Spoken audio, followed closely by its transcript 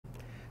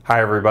Hi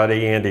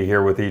everybody, Andy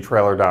here with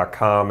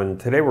etrailer.com, and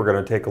today we're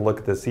going to take a look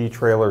at this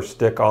eTrailer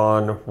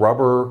stick-on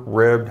rubber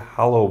ribbed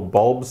hollow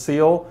bulb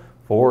seal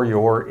for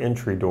your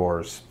entry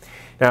doors.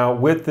 Now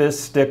with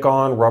this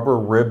stick-on rubber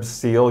rib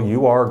seal,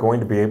 you are going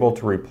to be able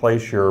to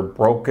replace your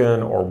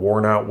broken or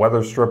worn out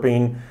weather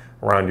stripping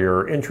around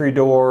your entry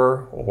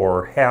door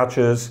or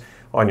hatches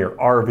on your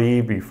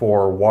RV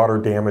before water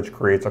damage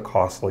creates a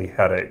costly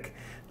headache.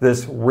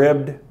 This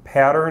ribbed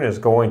pattern is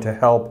going to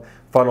help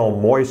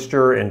funnel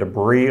moisture and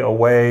debris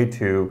away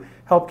to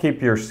help keep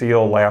your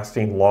seal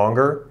lasting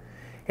longer.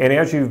 And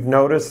as you've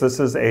noticed, this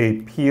is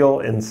a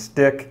peel and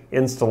stick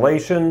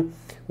installation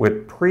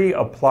with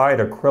pre-applied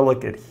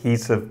acrylic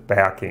adhesive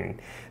backing.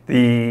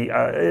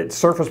 The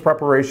surface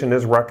preparation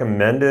is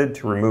recommended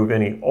to remove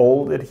any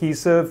old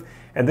adhesive,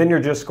 and then you're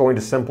just going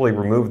to simply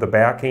remove the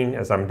backing,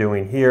 as I'm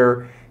doing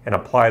here, and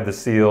apply the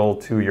seal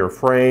to your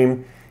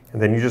frame. And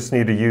then you just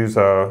need to use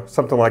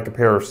something like a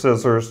pair of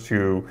scissors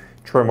to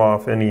trim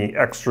off any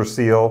extra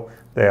seal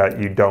that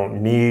you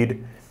don't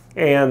need.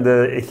 And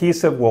the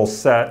adhesive will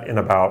set in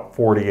about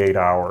 48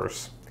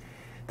 hours.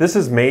 This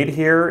is made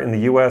here in the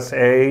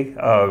USA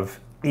of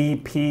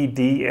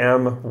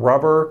EPDM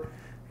rubber,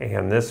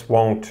 and this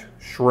won't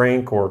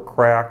shrink or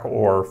crack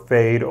or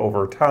fade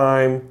over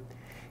time.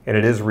 And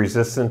it is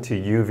resistant to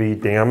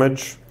UV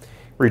damage.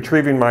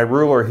 Retrieving my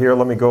ruler here,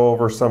 let me go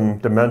over some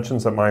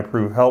dimensions that might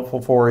prove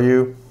helpful for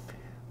you.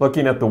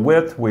 Looking at the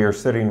width, we are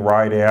sitting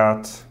right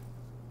at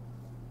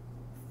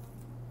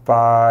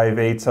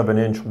 5/8 of an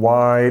inch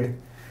wide.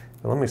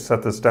 Now let me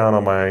set this down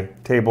on my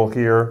table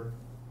here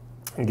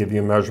and give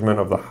you a measurement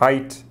of the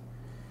height.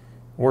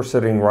 We're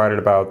sitting right at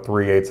about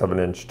 3/8 of an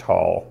inch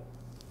tall.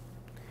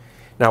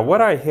 Now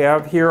what I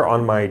have here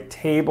on my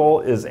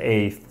table is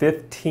a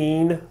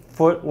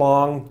 15-foot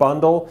long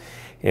bundle,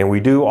 and we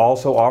do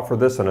also offer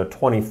this in a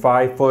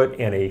 25-foot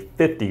and a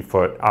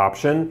 50-foot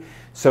option.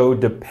 So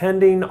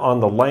depending on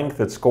the length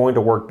that's going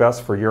to work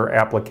best for your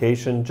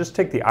application, just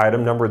take the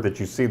item number that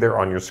you see there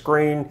on your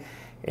screen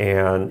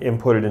and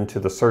input it into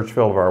the search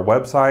field of our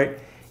website,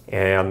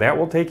 and that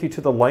will take you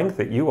to the length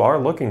that you are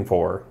looking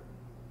for.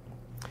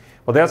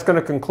 Well, that's going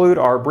to conclude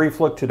our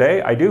brief look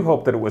today. I do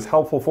hope that it was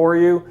helpful for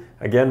you.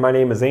 Again, my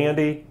name is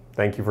Andy.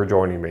 Thank you for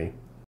joining me.